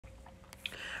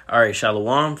All right,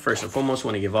 Shalom. First and foremost,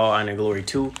 want to give all honor and glory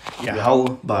to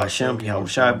Yahweh, Ba'ashem, Yahweh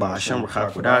Shai, Ba'ashem,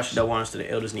 Rakak Wadash. That wants to the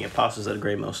elders and the apostles of the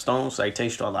great millstone.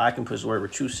 Citation to all the I can put his word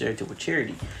with truth, sincerity, with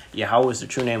charity. Yahweh is the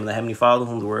true name of the Heavenly Father,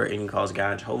 whom the word in calls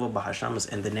God, Jehovah. Ba'ashem is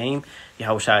in the name.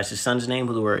 Yahweh Shai is his son's name,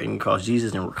 who the word in calls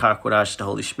Jesus, and Rakak Wadash is the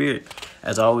Holy Spirit.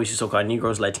 As always, you so-called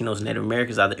Negroes, Latinos, and Native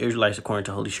Americans are the Israelites according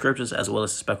to Holy Scriptures, as well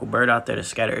as the speckled bird out there, the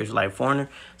scattered Israelite foreigner,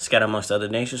 scattered amongst other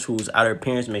nations, whose outer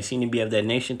appearance may seem to be of that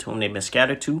nation to whom they've been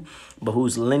scattered to, but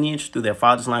whose lineage through their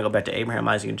father's line go back to Abraham,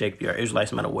 Isaac, and Jacob. Are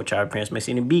Israelites, no matter what your parents may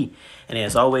seem to be. And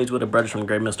as always, we're the brothers from the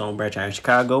Great Millstone Branch out in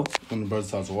Chicago. I'm the brother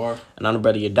Tazawar. And I'm the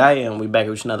brother Yediah, and we're back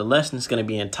with another lesson. It's going to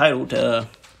be entitled,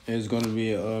 It's going to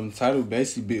be titled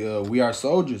basically, We Are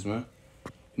Soldiers, man.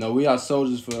 You know, we are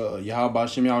soldiers for Yahweh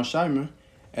Ba'ashem Yahweh Shai, man.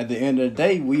 At the end of the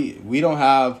day, we don't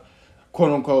have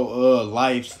quote-unquote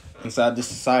lives inside this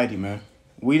society, man.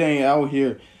 We ain't out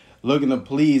here looking to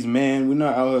please, man. We're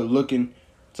not out here looking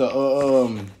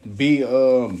to be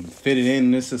fitted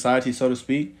in this society, so to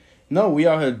speak. No, we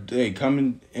out here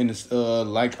coming in this,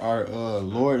 like our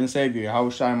Lord and Savior, Yahweh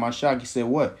Shai Mashiach. He said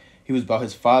what? He was about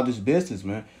his Father's business,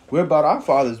 man. We're about our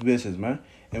Father's business, man.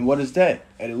 And what is that?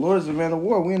 And the Lord is a man of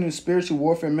war. We're in a spiritual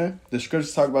warfare, man. The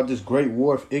scriptures talk about this great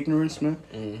war of ignorance, man.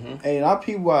 Mm-hmm. And our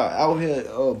people are out here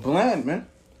blind, man.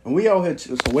 And we out here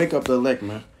to wake up the elect,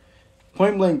 man.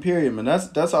 Point blank, period, man.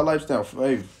 That's our lifestyle.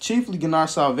 Hey, chiefly getting our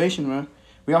salvation, man.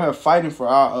 We out here fighting for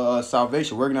our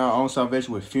salvation, working our own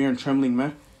salvation with fear and trembling,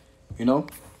 man. You know?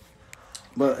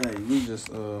 But, hey, we just...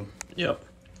 Yep.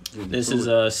 This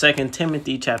is 2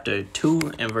 Timothy chapter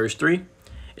 2 and verse 3.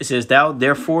 It says, "Thou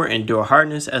therefore endure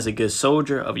hardness as a good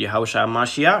soldier of Yahushua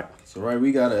Mashiach." So right,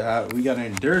 we gotta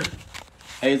endure.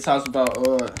 Hey, it talks about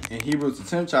in Hebrews the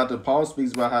 10th chapter, Paul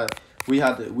speaks about how we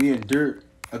endured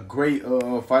a great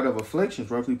fight of afflictions,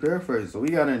 roughly paraphrased. So we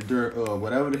gotta endure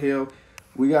whatever the hell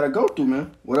we gotta go through,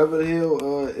 man. Whatever the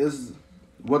hell is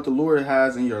what the Lord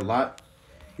has in your lot.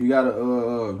 You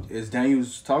gotta as Daniel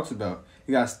talks about.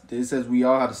 It says we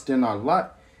all have to stand our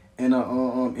lot in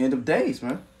end of days,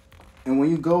 man. And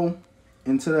when you go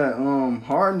into that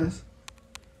hardness,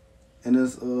 and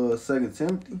this 2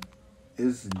 Timothy,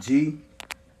 it's G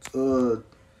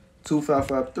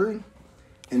 2553,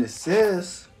 and it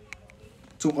says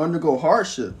to undergo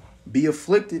hardship, be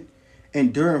afflicted,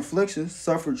 endure afflictions,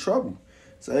 suffer trouble.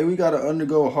 So hey, we gotta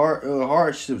undergo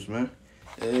hardships, man.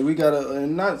 Hey, we gotta,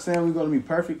 and not saying we're gonna be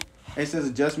perfect. It says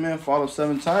a just man fall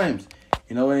 7 times,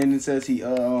 you know, and it says he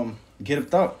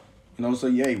get up, you know. So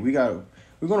yeah, we're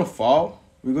gonna fall.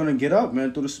 We're gonna get up,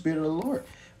 man, through the Spirit of the Lord.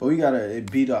 But we gotta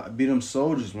be them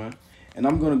soldiers, man. And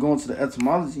I'm gonna go into the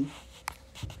etymology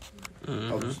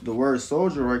of the word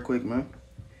soldier right quick, man.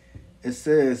 It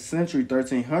says century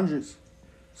 1300s,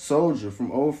 soldier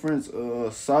from Old French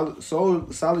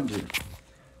solidaire,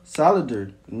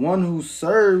 one who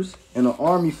serves in an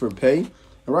army for pay.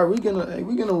 All right, we gonna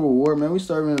reward, man. We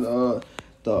serving it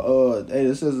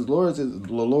says the Lord is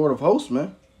the Lord of hosts,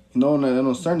 man. You know, in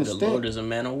a certain extent. The Lord is a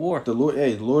man of war. The Lord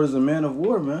is a man of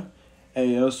war, man.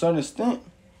 Hey, in a certain extent,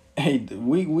 hey,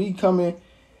 we come in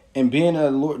and being the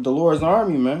Lord's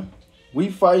army, man. We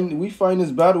fighting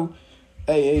this battle,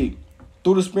 hey,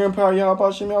 through the spirit and power of Yahweh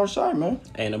Ba'ashem Yahweh Shai, man.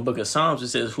 Hey, in the book of Psalms, it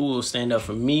says, "Who will stand up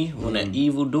for me when the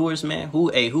evildoers, man?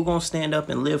 Who gonna stand up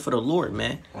and live for the Lord,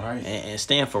 man? Right. And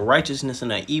stand for righteousness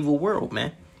in an evil world,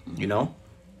 man. You know."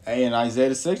 Hey, in Isaiah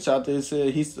the 6th chapter, it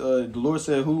said the Lord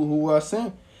said, "Who I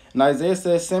sent?" And Isaiah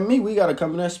says, "Send me." We gotta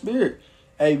come in that spirit.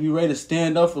 Hey, be ready to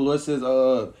stand up for the Lord. Says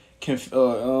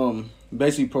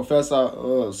basically profess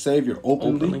our Savior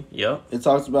openly. Yep. It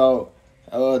talks about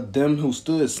them who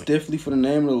stood stiffly for the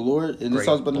name of the Lord, and it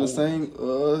talks about in the same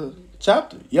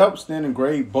chapter. Yep, standing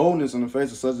great boldness in the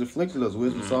face of such afflicted us.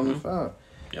 Wisdom Psalm 5.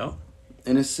 Yep.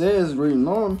 And it says, reading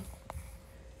on,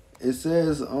 it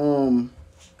says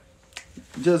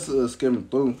just skimming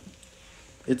through.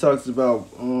 It talks about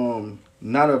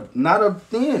not a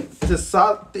thin.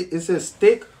 It says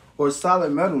thick or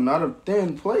solid metal, not a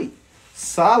thin plate.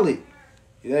 Solid.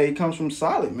 Yeah, it comes from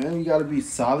solid, man. You gotta be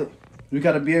solid. We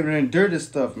gotta be able to endure this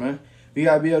stuff, man. We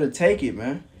gotta be able to take it,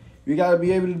 man. We gotta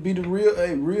be able to be the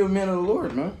real men of the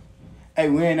Lord, man. Hey,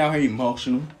 we ain't out here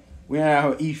emotional. We ain't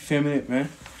out here effeminate, man.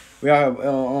 We are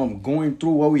going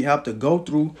through what we have to go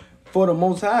through for the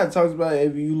Most High. It talks about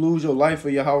if you lose your life for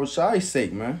Yahweh Shai's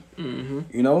sake, man. Mm-hmm.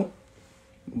 You know?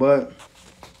 But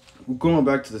we're going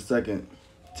back to the 2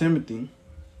 Timothy.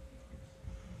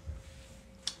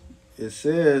 It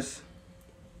says,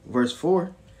 verse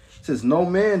 4, it says, "No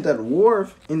man that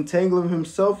warreth entangleth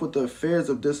himself with the affairs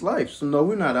of this life." So no,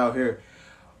 we're not out here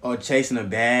chasing a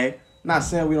bag. Not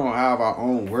saying we don't have our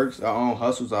own works, our own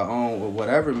hustles, our own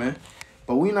whatever, man.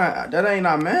 But that ain't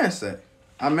our mindset.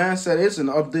 Our mindset isn't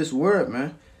of this word,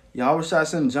 man. Yahweh Shai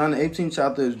said in John the 18th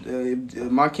chapter,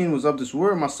 if my kingdom was of this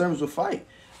word, my servants will fight.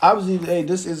 Obviously, hey,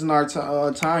 this isn't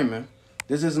our time, man.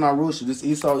 This isn't our rulership. This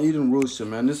Esau Edom rulership,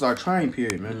 man. This is our trying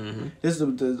period, man. This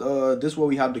is this what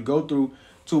we have to go through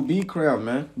to be crowned,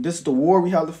 man. This is the war we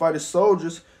have to fight as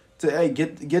soldiers to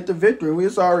get the victory.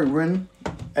 It's already written.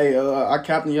 Hey, our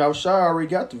captain Yahweh Shai already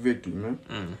got the victory, man.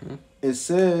 It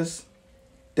says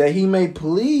that he may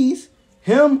please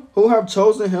him who have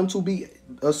chosen him to be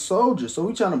a soldier. So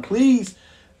we trying to please,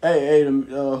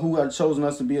 who have chosen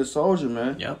us to be a soldier,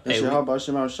 man. Yep. That's Yahweh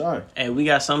Shem Shai. Hey, we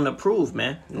got something to prove,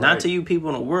 man. Not to you people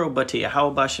in the world, but to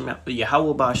Yahweh Shem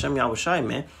Yahweh Shai,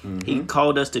 man. He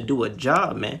called us to do a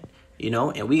job, man. You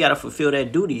know, and we got to fulfill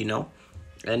that duty, you know.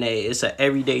 And it's an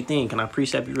everyday thing. Can I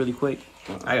precept you really quick?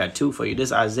 I got two for you. This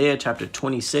is Isaiah chapter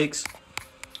 26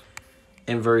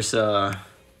 and verse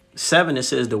 7. It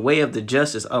says, the way of the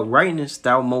just is uprightness.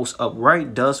 Thou most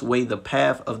upright dost weigh the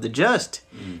path of the just.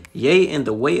 Yea, in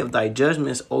the way of thy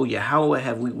judgments, O Yahweh,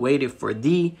 have we waited for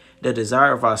thee. The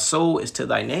desire of our soul is to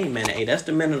thy name, man. Hey, that's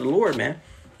the man of the Lord, man.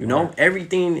 You know,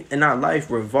 everything in our life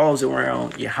revolves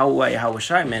around Yahweh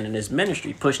Shai, man, in this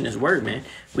ministry, pushing his word, man.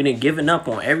 We done given up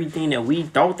on everything that we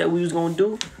thought that we was going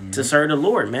to do to serve the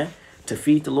Lord, man. To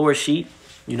feed the Lord's sheep,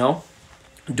 you know.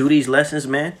 Do these lessons,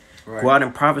 man. Go out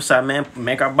and prophesy, man.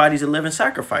 Make our bodies a living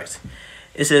sacrifice.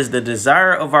 It says, the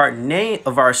desire of our name,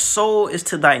 of our soul is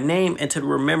to thy name and to the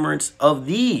remembrance of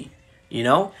thee. You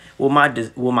know, will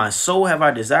my soul have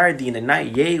I desired thee in the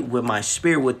night? Yea, with my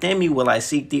spirit within me will I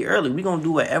seek thee early. We're going to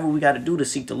do whatever we got to do to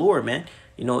seek the Lord, man.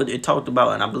 You know, it talked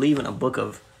about, and I believe in a book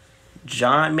of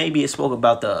John, maybe it spoke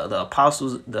about the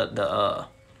apostles,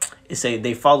 it say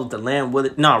they followed the Lamb with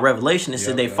it. No, Revelation, it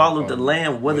said they followed the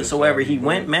Lamb whithersoever he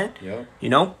went, man. You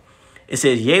know, it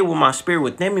says, yea, with my spirit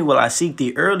within me will I seek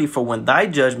thee early, for when thy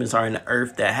judgments are in the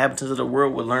earth, the inhabitants of the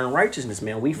world will learn righteousness,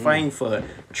 man. We fighting for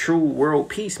true world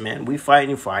peace, man. We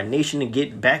fighting for our nation to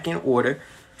get back in order,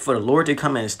 for the Lord to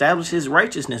come and establish his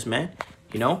righteousness, man.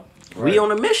 You know, we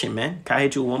on a mission, man. Can I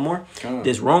hit you one more?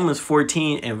 This Romans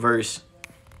 14 and verse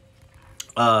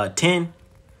 10.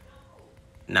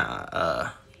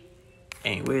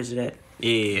 Where is it at?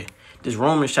 Yeah, this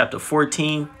Romans chapter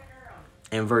 14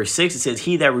 and verse 6, it says,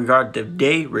 he that regardeth the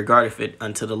day regardeth it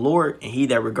unto the Lord, and he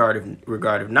that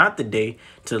regardeth not the day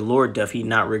to the Lord doth he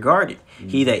not regard it.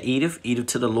 He that eateth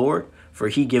to the Lord, for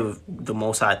he giveth the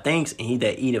Most High thanks, and he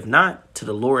that eateth not to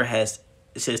the Lord it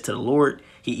says to the Lord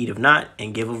he eateth not,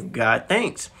 and giveth God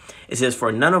thanks. It says,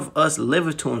 for none of us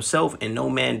liveth to himself, and no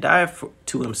man dieth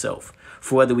to himself.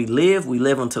 For whether we live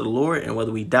unto the Lord, and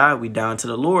whether we die unto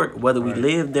the Lord. Whether we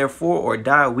live, therefore, or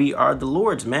die, we are the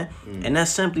Lord's, man. And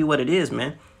that's simply what it is,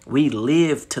 man. We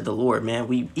live to the Lord, man.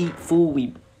 We eat food.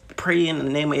 We pray in the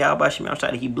name of Yahweh Shem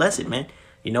Yahweh, he bless it, man.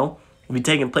 You know, we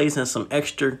taking place in some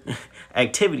extra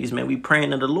activities, man. We praying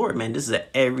to the Lord, man. This is an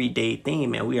everyday thing,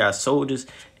 man. We are soldiers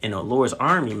in the Lord's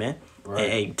army, man.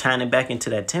 And tying it back into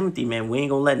that Timothy, man, we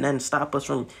ain't gonna let nothing stop us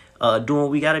from doing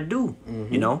what we gotta do,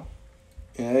 you know.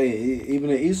 Hey, even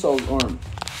in Esau's army,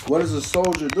 what does a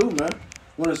soldier do, man?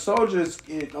 When a soldier is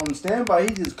on standby, he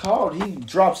just called. He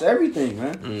drops everything,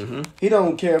 man. He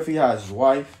don't care if he has his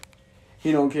wife.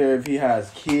 He don't care if he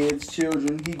has kids,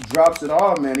 children. He drops it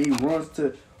all, man. He runs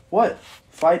to what?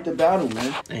 Fight the battle,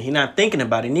 man. And he not thinking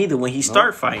about it neither when he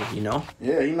start fighting, you know.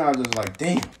 Yeah, he not just like,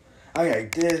 damn, I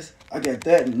got this, I got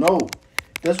that. No,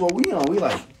 that's what we on. We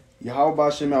like, Yahweh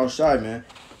Shem Yahweh Shai, man.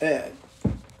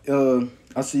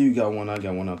 I see you got one. I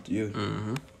got one after you.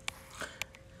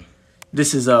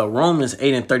 This is Romans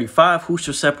 8 and 35. Who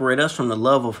shall separate us from the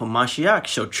love of Hamashiach?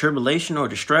 Shall tribulation or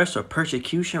distress or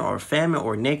persecution or famine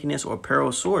or nakedness or peril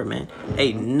or sword, man?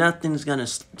 Hey, nothing's going to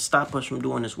stop us from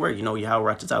doing this work. You know, Yahweh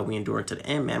writes out, we endure to the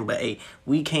end, man. But, hey,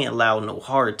 we can't allow no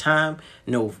hard time,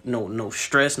 no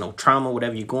stress, no trauma,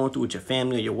 whatever you're going through with your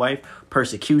family or your wife,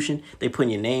 persecution. They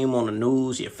putting your name on the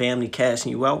news, your family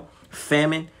casting you out,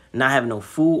 famine, not having no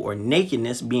food, or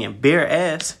nakedness, being bare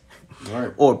ass,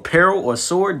 or peril or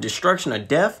sword, destruction or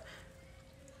death.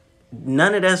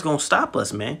 None of that's gonna stop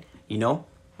us, man. You know,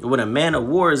 when a man of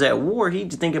war is at war, he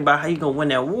just thinking about how he gonna win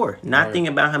that war, not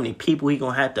thinking about how many people he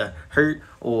gonna have to hurt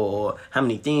or how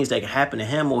many things that can happen to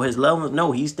him or his loved ones.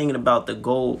 No, he's thinking about the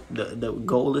goal. The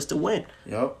goal is to win.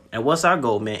 And what's our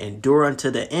goal, man? Endure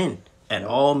unto the end at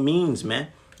all means, man.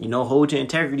 You know, hold your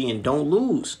integrity and don't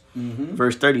lose.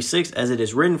 Verse 36, as it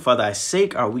is written, for thy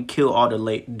sake are we killed all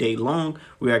the day long.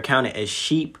 We are counted as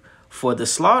sheep for the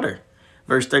slaughter.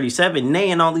 Verse 37,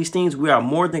 nay, in all these things, we are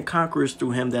more than conquerors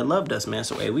through him that loved us, man.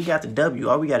 So, hey, we got the W.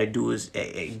 All we got to do is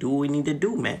do what we need to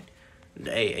do, man.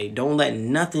 Hey, don't let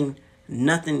nothing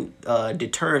nothing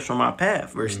deters from my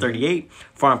path. Verse 38,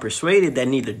 for I'm persuaded that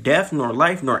neither death, nor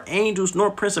life, nor angels, nor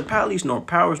principalities, nor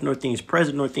powers, nor things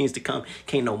present, nor things to come,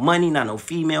 can't no money, not no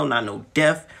female, not no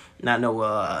death, not no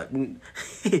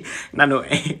not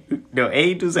no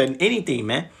angels and anything,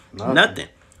 man. Nothing.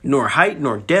 Nor height,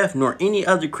 nor depth, nor any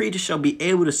other creature shall be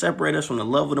able to separate us from the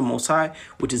love of the Most High,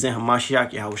 which is in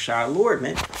Hamashiach Yahushua, Lord,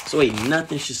 man. So, hey,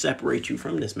 nothing should separate you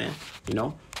from this, man. You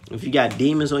know, if you got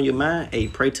demons on your mind, hey,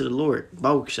 pray to the Lord.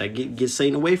 Bo, should I get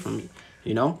Satan away from me?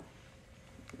 You know?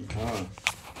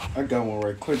 I got one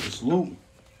right quick. It's Luke,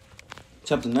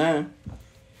 chapter 9.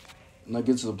 And I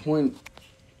get to the point.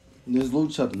 This is Luke,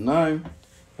 chapter 9,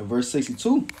 and verse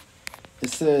 62.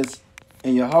 It says,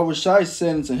 and Yahushua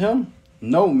said unto him,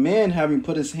 no man having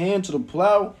put his hand to the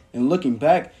plow and looking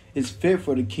back is fit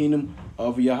for the kingdom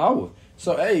of Yahweh.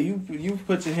 So, hey, you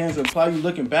put your hands to the plow, you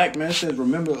looking back, man. It says,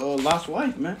 remember Lot's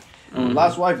wife, man. And when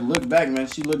Lot's wife looked back, man,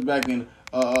 she looked back in,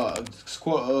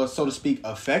 so to speak,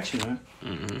 affection, man.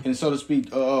 And so to speak,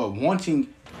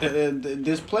 wanting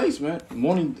this place, man.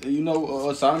 Wanting,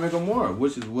 Sodom and Gomorrah,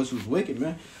 which was wicked,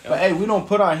 man. But, hey, we don't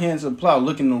put our hands to the plow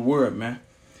looking in the word, man.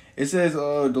 It says,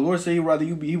 the Lord said he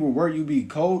will work you be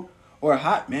cold or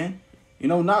hot, man.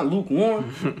 Not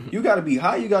lukewarm. You got to be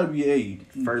hot. You got to be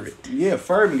fervent. Yeah,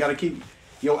 fervent. Got to keep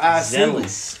your eyes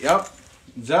zealous. Yep.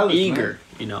 Zealous, eager,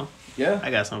 man. Yeah.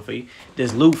 I got something for you.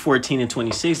 There's Luke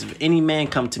 14:26. If any man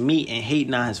come to me and hate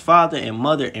not his father and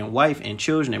mother and wife and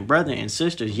children and brother and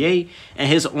sisters, yea, and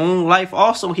his own life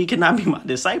also, he cannot be my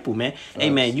disciple, man. Hey,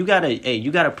 man, you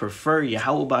gotta prefer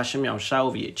Yahweh B'Shem Yahushua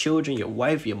over your children, your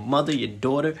wife, your mother, your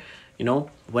daughter,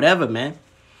 whatever, man.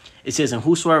 It says, and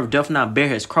whosoever doth not bear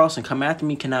his cross and come after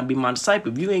me cannot be my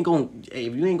disciple. If you ain't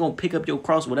gonna pick up your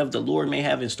cross, whatever the Lord may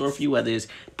have in store for you, whether it's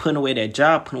putting away that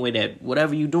job, putting away that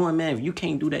whatever you doing, man, if you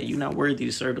can't do that, you're not worthy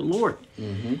to serve the Lord.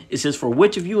 It says, for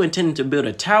which of you intending to build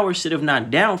a tower sitteth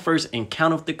not down first and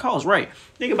counteth the cost? Right.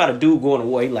 Think about a dude going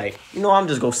away like, I'm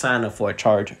just gonna sign up for a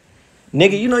charger.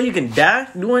 Nigga, you can die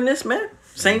doing this, man.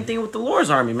 Same thing with the Lord's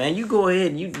army, man. You go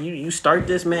ahead, you start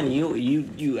this, man, and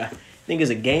you I think it's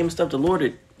a game and stuff. The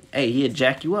Lord he'll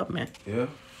jack you up, man. Yeah.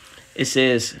 It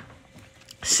says,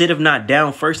 sitteth not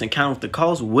down first and counteth the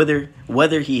cost,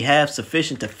 whether he have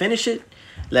sufficient to finish it,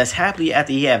 lest happily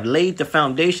after he have laid the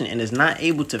foundation and is not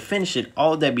able to finish it,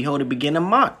 all that behold it begin to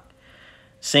mock,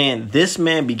 saying, this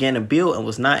man began to build and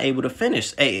was not able to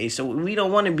finish. Hey, so we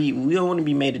don't want to be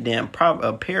made a damn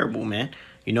parable, man.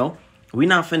 We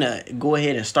not finna go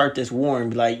ahead and start this war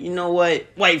and be like, you know what,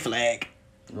 white flag.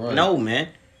 Right. No, man.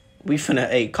 We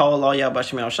finna, call all y'all about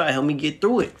Shemel Shai. Help me get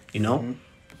through it,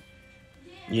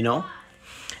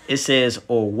 It says,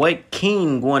 or what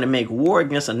king going to make war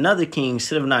against another king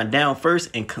sitteth not down first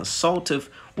and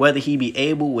consulteth whether he be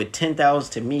able with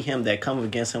 10,000 to meet him that come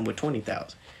against him with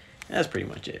 20,000. That's pretty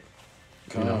much it.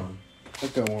 Come on. I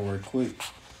got one real quick.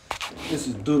 This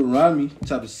is Deuteronomy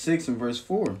chapter 6 and verse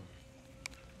 4.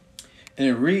 And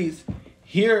it reads,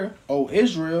 hear, O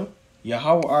Israel,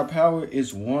 Yahweh our power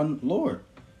is one Lord.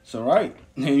 So, right,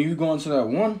 and you go into that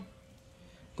one,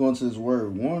 go into this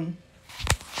word one,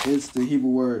 it's the Hebrew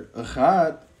word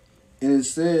echad, and it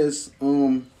says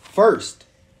first.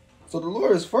 So the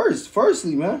Lord is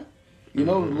firstly, man. The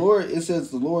Lord, it says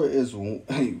the Lord is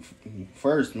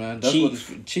first, man. That's what it's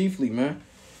chiefly, man.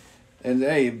 And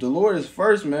if the Lord is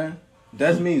first, man,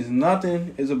 that means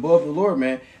nothing is above the Lord,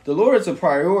 man. The Lord is a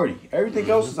priority. Everything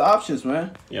else is options,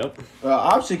 man. Yep.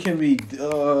 Option can be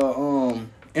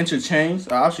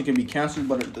interchanged. Our option can be canceled,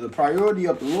 but the priority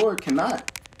of the Lord cannot.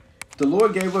 The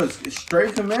Lord gave us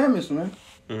straight commandments, man.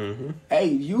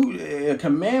 Hey, a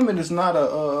commandment is not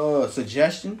a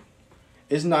suggestion.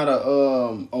 It's not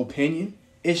a opinion.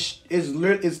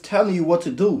 It's telling you what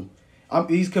to do.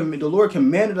 The Lord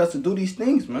commanded us to do these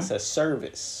things, man. It's a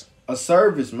service. A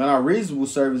service, man. A reasonable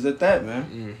service at that,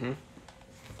 man.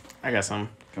 I got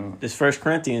something. Come on. This 1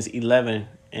 Corinthians 11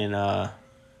 and I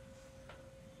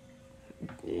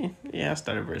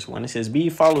started verse 1. It says, be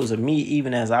followers of me,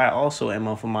 even as I also am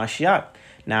of Mashiach.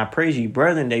 Now I praise you,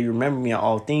 brethren, that you remember me in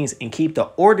all things and keep the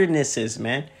ordinances,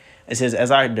 man. It says, as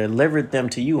I delivered them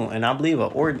to you. And I believe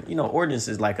ordinance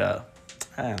is like a,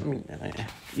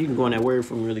 you can go on that word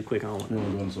for me really quick. I don't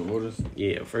want to go into orders.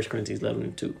 Yeah, 1 Corinthians 11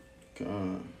 and 2.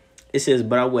 It says,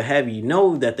 but I will have you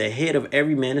know that the head of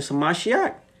every man is a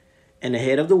Mashiach. And the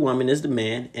head of the woman is the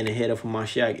man. And the head of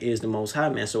Mashiach is the Most High,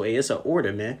 man. So it's an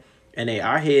order, man. And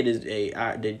our head is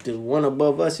the one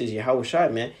above us is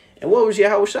Yahushua, man. And what was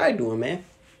Yahushua doing, man?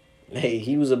 Hey,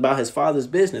 he was about his father's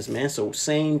business, man. So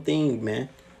same thing, man.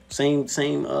 Same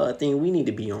thing we need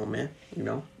to be on, man.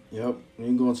 Yep.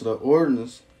 When you go into the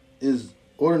ordinances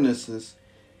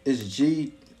is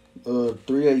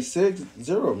 3860,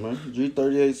 man.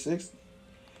 G3860.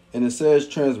 And it says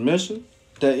transmission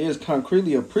that is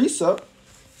concretely a precept,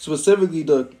 specifically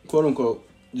the quote-unquote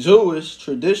Jewish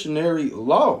traditionary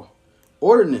law,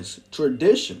 ordinance,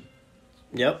 tradition.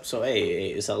 Yep. So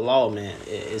hey, it's a law, man.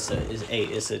 It's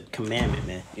a commandment,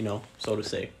 man. You know, so to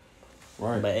say.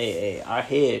 Right. But hey, our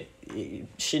head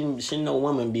shouldn't no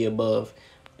woman be above,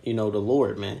 you know, the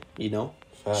Lord, man. You know,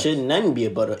 Facts. Shouldn't nothing be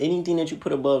above anything that you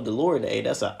put above the Lord. Hey,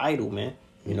 that's an idol, man.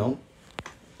 You know,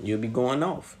 you'll be going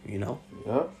off. You know.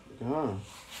 Yep. Yeah.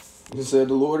 You said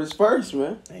the Lord is first,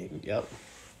 man. Hey, yep.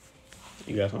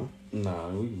 You got something? Nah,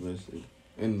 we can basically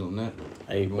end on that.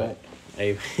 Hey, but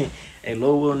hey,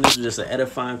 Lord willing, this is just an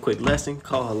edifying quick lesson.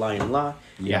 Call her lying lie.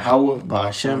 Yahweh,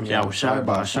 Ba'ashem, Yahushai,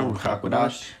 Ba'ashem,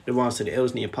 Ruchakwadash. The ones to the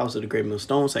elders and the apostles of the great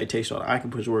millstone. Citation all the I can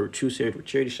push word with true, serious with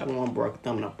charity. Shalom, Barak,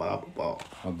 Thumb, and a Bible ball.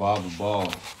 A Bible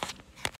ball.